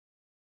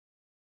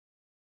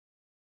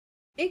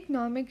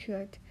Economic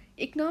growth.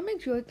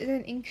 Economic growth is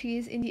an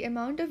increase in the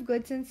amount of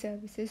goods and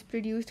services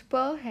produced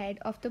per head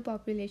of the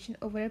population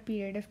over a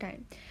period of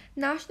time.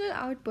 National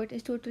output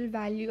is total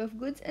value of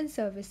goods and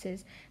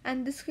services,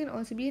 and this can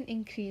also be an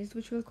increase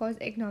which will cause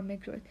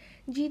economic growth.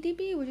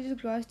 GDP, which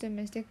is gross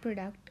domestic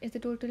product, is the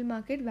total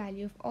market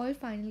value of all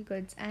final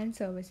goods and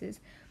services.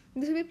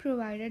 This will be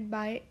provided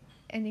by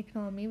an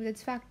economy with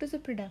its factors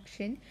of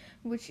production,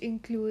 which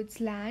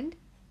includes land,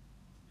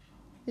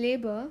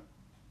 labor,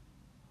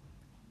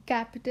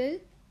 capital,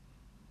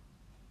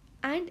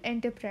 and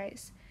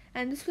enterprise,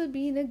 and this will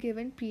be in a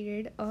given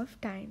period of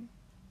time.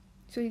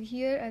 So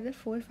here are the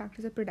four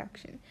factors of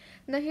production.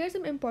 Now here are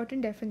some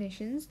important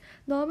definitions.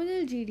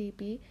 Nominal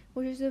GDP,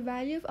 which is the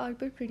value of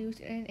output produced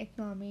in an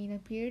economy in a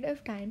period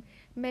of time,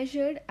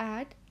 measured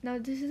at, now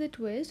this is a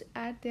twist,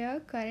 at their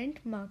current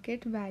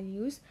market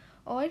values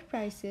or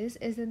prices,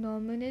 is the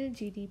nominal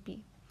GDP.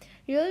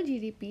 Real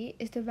GDP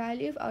is the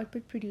value of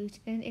output produced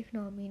in an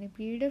economy in a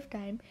period of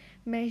time,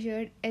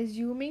 measured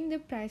assuming the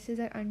prices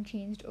are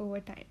unchanged over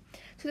time.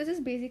 So this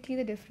is basically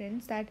the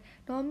difference, that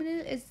nominal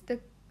is the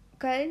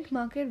current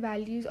market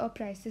values or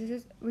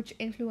prices which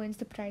influence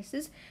the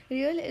prices.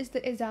 Real is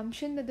the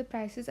assumption that the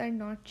prices are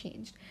not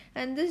changed,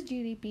 and this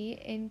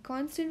GDP in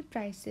constant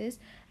prices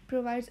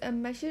provides a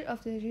measure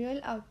of the real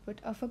output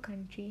of a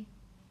country.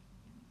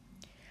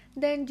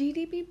 Then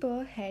GDP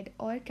per head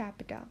or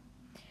capita.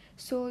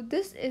 So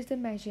this is the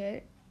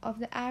measure of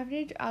the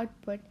average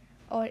output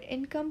or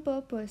income per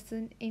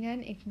person in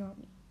an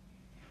economy.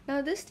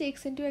 Now this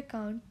takes into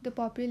account the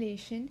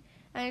population,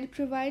 and it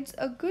provides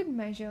a good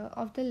measure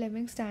of the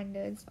living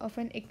standards of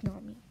an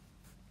economy.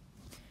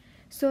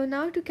 So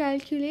now to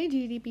calculate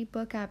GDP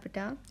per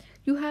capita,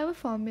 you have a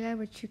formula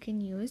which you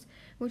can use,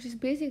 which is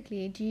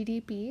basically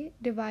GDP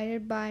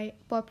divided by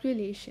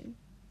population.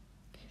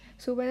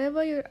 So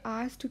whenever you're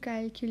asked to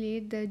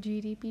calculate the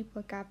GDP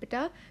per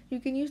capita, you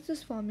can use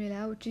this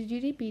formula, which is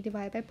GDP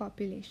divided by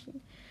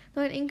population.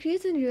 Now an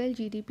increase in real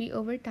GDP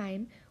over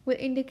time will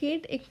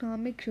indicate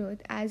economic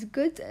growth, as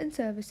goods and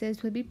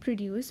services will be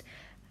produced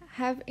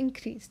have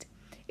increased.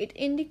 It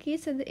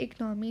indicates that the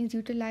economy is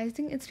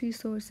utilizing its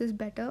resources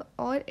better,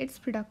 or its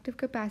productive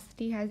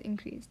capacity has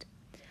increased.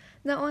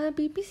 Now on a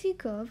PPC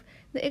curve,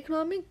 the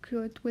economic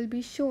growth will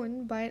be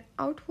shown by an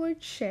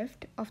outward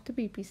shift of the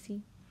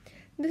PPC.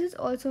 This is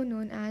also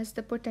known as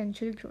the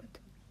potential growth.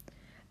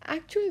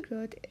 Actual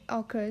growth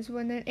occurs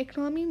when an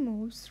economy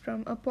moves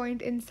from a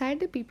point inside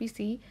the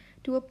PPC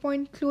to a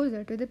point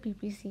closer to the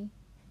PPC.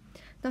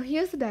 Now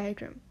here's the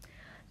diagram.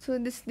 So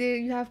there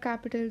you have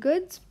capital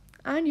goods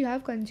and you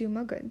have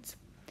consumer goods.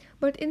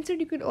 But instead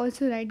you could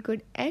also write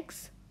good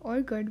X or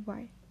good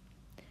Y.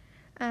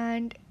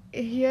 And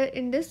here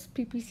in this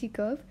PPC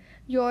curve,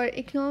 your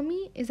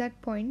economy is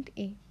at point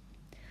A.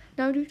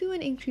 Now due to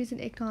an increase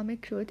in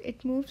economic growth,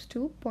 it moves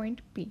to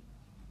point B.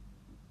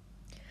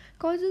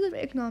 Causes of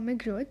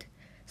economic growth.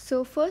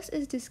 So first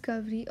is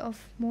discovery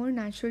of more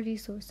natural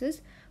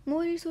resources.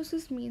 More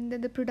resources mean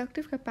that the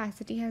productive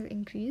capacity has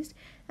increased,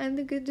 and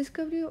the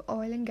discovery of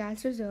oil and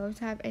gas reserves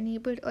have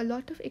enabled a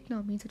lot of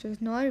economies such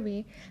as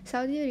Norway,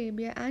 Saudi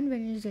Arabia and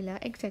Venezuela,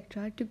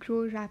 etc. to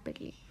grow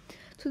rapidly.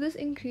 So this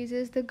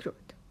increases the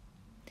growth.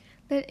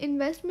 Then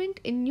investment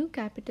in new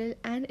capital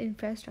and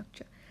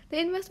infrastructure. The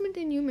investment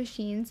in new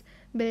machines,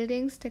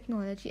 buildings,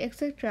 technology,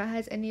 etc.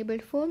 has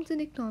enabled firms and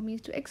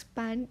economies to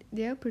expand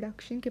their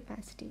production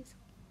capacities.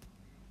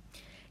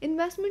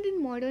 Investment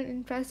in modern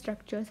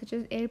infrastructure such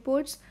as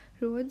airports,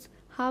 roads,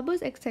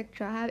 harbors,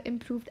 etc. have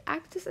improved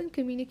access and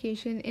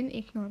communication in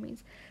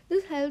economies.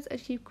 This helps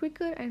achieve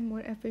quicker and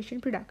more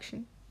efficient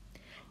production.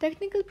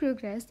 Technical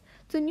progress,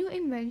 so new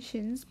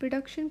inventions,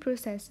 production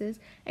processes,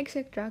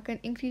 etc. can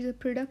increase the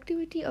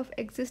productivity of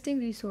existing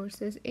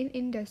resources in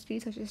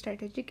industries such as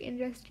strategic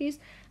industries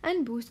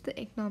and boost the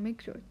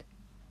economic growth.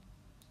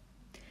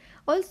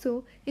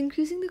 Also,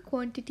 increasing the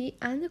quantity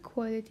and the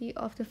quality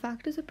of the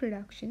factors of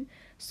production,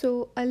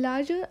 so a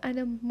larger and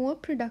a more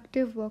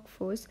productive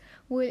workforce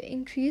will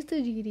increase the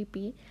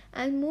GDP,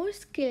 and more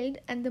skilled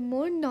and the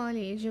more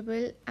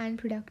knowledgeable and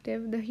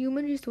productive the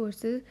human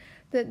resources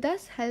that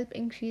thus help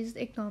increase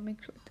the economic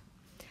growth.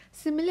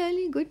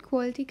 Similarly, good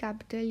quality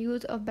capital,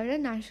 use of better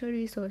natural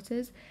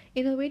resources,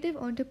 innovative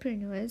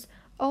entrepreneurs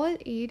all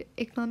aid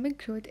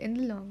economic growth in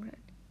the long run.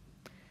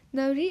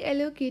 Now,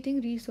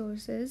 reallocating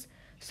resources.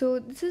 So,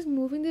 this is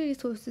moving the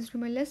resources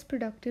from a less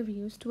productive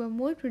use to a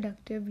more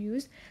productive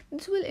use.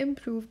 This will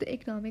improve the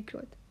economic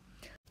growth.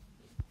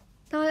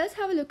 Now, let's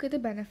have a look at the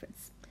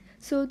benefits.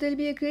 So, there will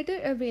be a greater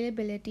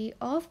availability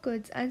of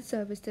goods and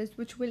services,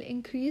 which will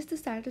increase the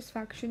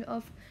satisfaction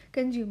of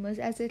consumers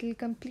as it will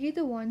complete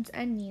the wants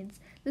and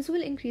needs. This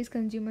will increase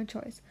consumer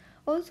choice.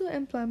 Also,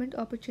 employment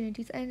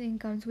opportunities and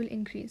incomes will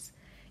increase.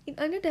 In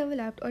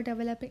underdeveloped or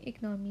developing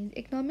economies,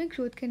 economic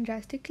growth can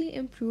drastically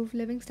improve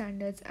living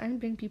standards and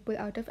bring people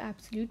out of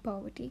absolute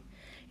poverty.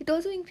 It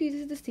also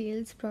increases the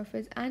sales,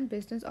 profits, and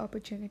business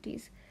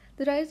opportunities.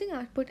 The rising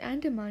output and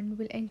demand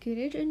will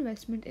encourage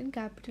investment in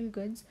capital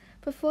goods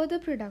for further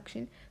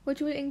production,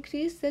 which will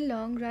increase the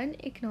long run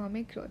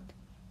economic growth.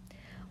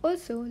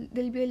 Also,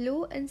 there will be a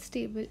low and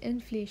stable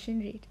inflation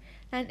rate,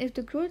 and if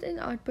the growth in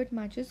output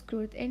matches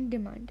growth in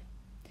demand.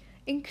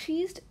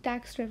 Increased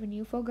tax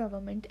revenue for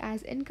government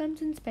as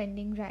incomes and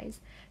spending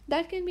rise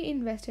that can be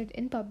invested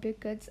in public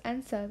goods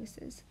and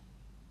services.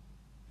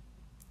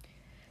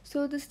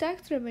 So this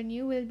tax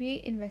revenue will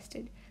be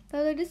invested.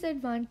 Now the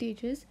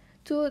disadvantages.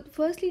 So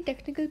firstly,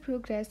 technical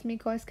progress may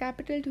cause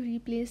capital to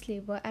replace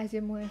labor as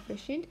they're more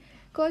efficient,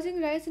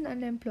 causing rise in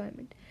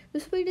unemployment.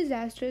 This will be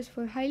disastrous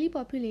for highly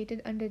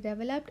populated,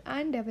 underdeveloped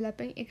and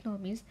developing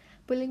economies,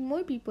 pulling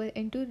more people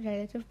into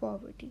relative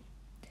poverty.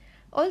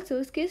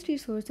 Also, scarce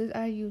resources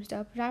are used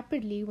up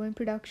rapidly when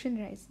production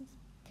rises.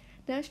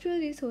 Natural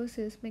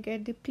resources may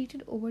get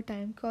depleted over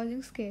time,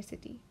 causing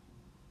scarcity.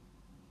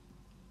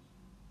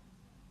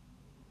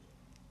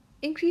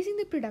 Increasing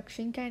the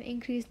production can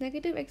increase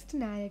negative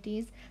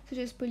externalities such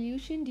as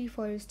pollution,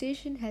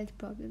 deforestation, health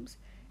problems.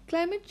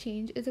 Climate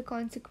change is a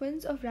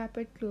consequence of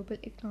rapid global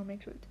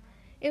economic growth.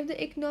 If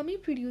the economy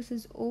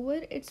produces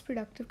over its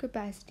productive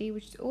capacity,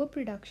 which is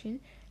overproduction,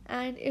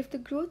 and if the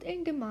growth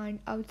in demand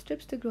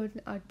outstrips the growth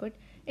in output,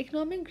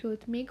 economic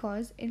growth may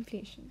cause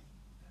inflation.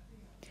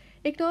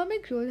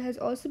 Economic growth has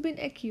also been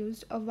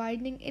accused of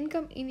widening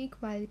income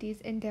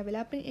inequalities in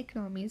developing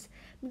economies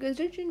because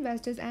rich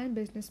investors and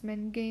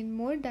businessmen gain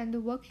more than the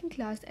working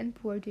class and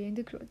poor during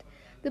the growth.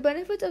 The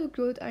benefits of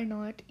growth are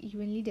not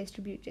evenly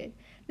distributed.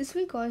 This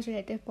will cause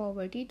relative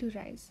poverty to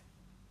rise.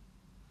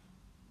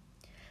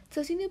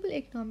 Sustainable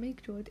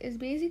economic growth is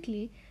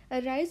basically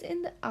a rise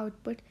in the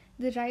output,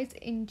 the rise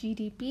in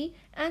GDP,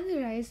 and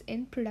the rise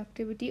in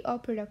productivity or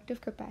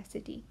productive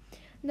capacity.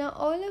 Now,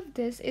 all of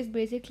this is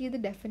basically the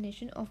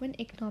definition of an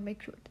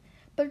economic growth.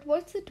 But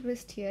what's the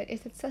twist here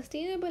is that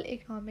sustainable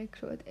economic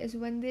growth is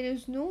when there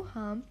is no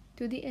harm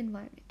to the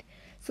environment.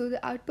 So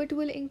the output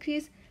will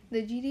increase,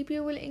 the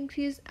GDP will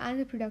increase, and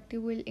the productivity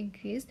will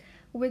increase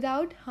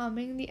without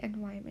harming the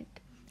environment.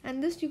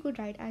 And this you could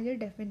write as your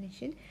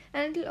definition,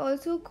 and it will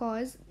also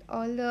cause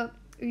all the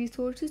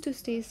resources to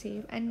stay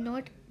safe and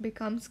not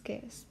become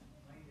scarce.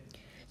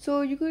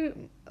 So you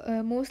could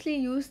mostly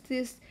use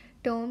this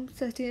term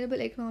sustainable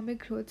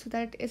economic growth, so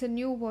that is a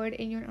new word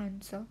in your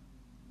answer,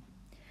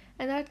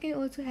 and that can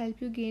also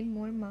help you gain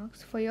more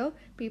marks for your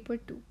paper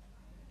 2.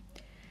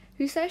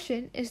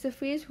 Recession is the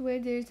phase where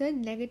there is a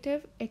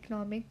negative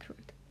economic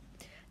growth.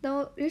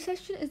 Now,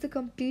 recession is the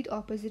complete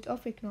opposite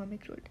of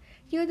economic growth.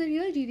 Here, the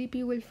real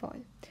GDP will fall.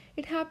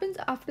 It happens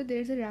after there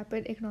is a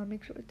rapid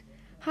economic growth.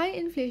 High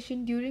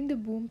inflation during the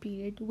boom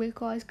period will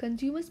cause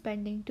consumer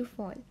spending to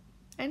fall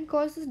and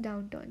cause this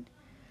downturn.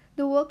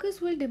 The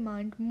workers will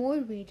demand more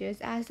wages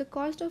as the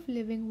cost of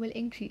living will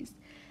increase,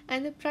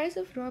 and the price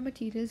of raw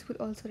materials will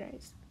also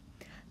rise,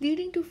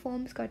 leading to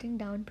firms cutting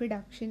down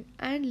production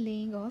and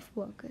laying off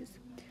workers.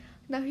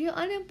 Now, here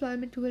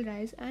unemployment will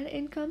rise and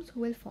incomes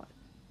will fall.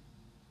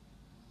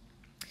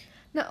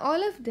 Now,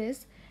 all of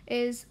this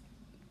is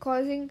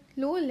causing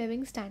low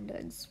living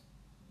standards.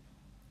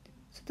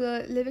 So,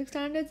 the living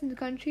standards in the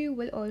country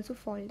will also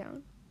fall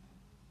down.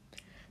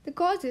 The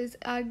causes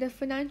are the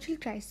financial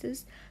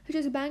crisis, which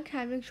is bank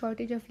having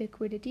shortage of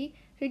liquidity,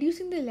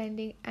 reducing the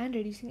lending and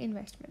reducing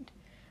investment.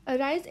 A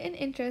rise in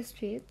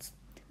interest rates,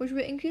 which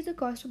will increase the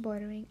cost of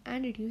borrowing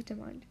and reduce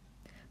demand.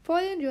 Fall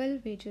in real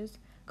wages,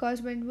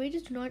 caused when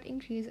wages do not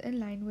increase in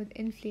line with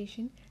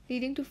inflation,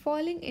 leading to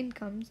falling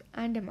incomes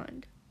and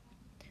demand.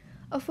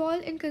 A fall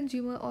in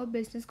consumer or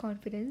business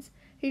confidence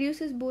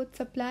reduces both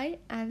supply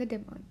and the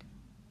demand.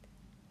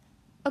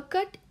 A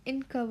cut in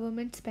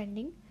government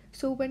spending.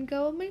 So when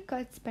government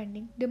cuts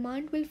spending,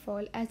 demand will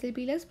fall as there will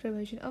be less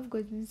provision of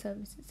goods and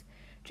services.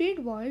 Trade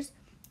wars.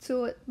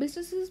 So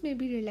businesses may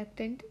be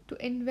reluctant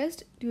to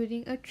invest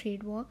during a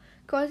trade war,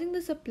 causing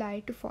the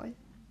supply to fall.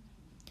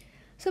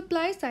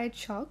 Supply side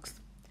shocks.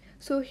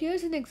 So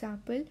here's an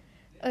example.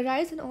 A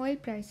rise in oil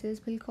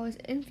prices will cause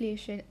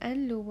inflation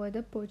and lower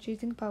the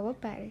purchasing power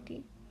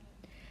parity.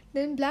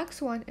 Then black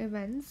swan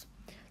events.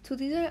 So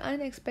these are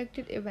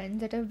unexpected events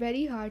that are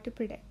very hard to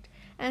predict.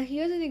 And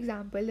here's an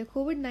example: the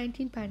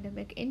COVID-19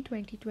 pandemic in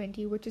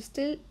 2020, which is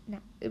still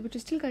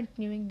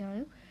continuing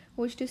now,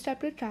 which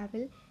disrupted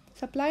travel,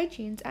 supply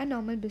chains, and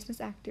normal business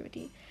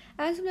activity,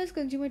 as well as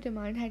consumer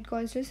demand, had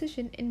caused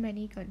recession in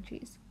many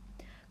countries.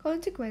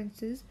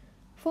 Consequences: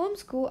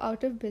 firms go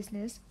out of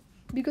business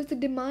because the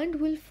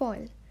demand will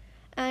fall.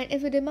 And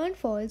if the demand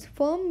falls,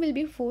 firm will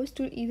be forced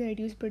to either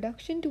reduce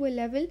production to a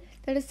level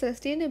that is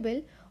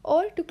sustainable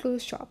or to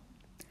close shop.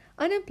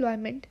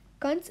 Unemployment,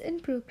 cuts in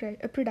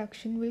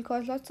production will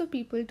cause lots of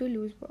people to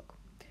lose work.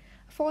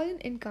 Fall in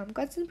income,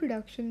 cuts in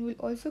production will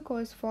also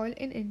cause fall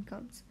in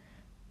incomes.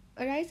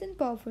 A rise in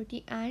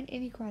poverty and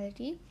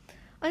inequality,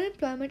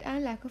 unemployment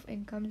and lack of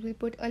incomes will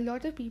put a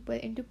lot of people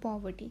into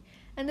poverty,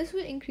 and this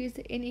will increase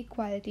the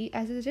inequality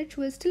as the rich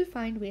will still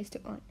find ways to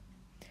earn.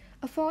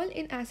 A fall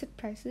in asset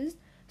prices,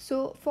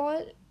 so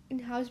fall in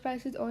house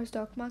prices or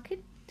stock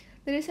market.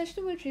 The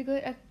recession will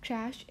trigger a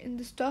crash in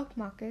the stock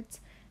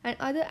markets and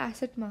other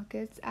asset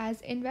markets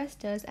as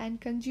investors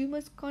and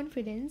consumers'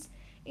 confidence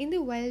in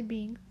the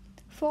well-being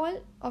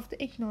fall of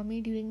the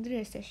economy during the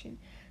recession.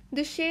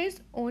 the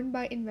shares owned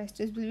by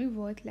investors will be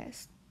worth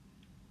less.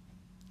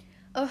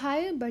 A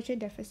higher budget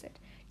deficit.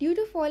 Due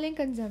to falling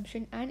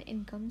consumption and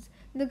incomes,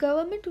 the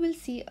government will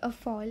see a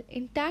fall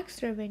in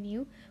tax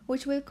revenue,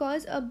 which will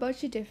cause a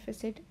budget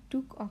deficit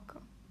to occur.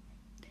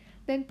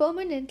 Then,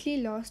 permanently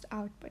lost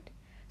output.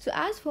 So,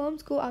 as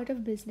firms go out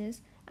of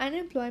business and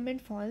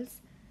employment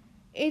falls,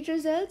 it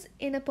results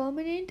in a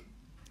permanent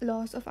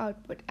loss of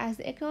output as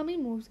the economy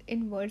moves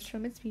inwards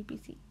from its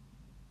PPC.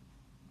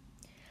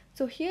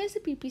 So here's the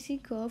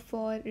PPC curve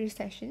for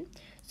recession.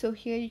 So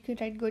here you can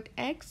write good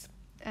X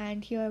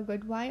and here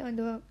good Y on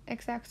the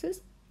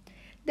x-axis.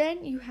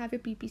 Then you have your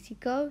PPC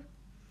curve.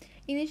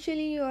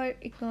 Initially your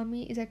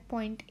economy is at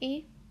point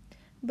A,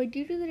 but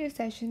due to the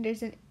recession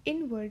there's an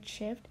inward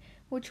shift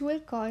which will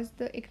cause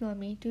the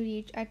economy to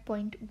reach at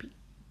point B.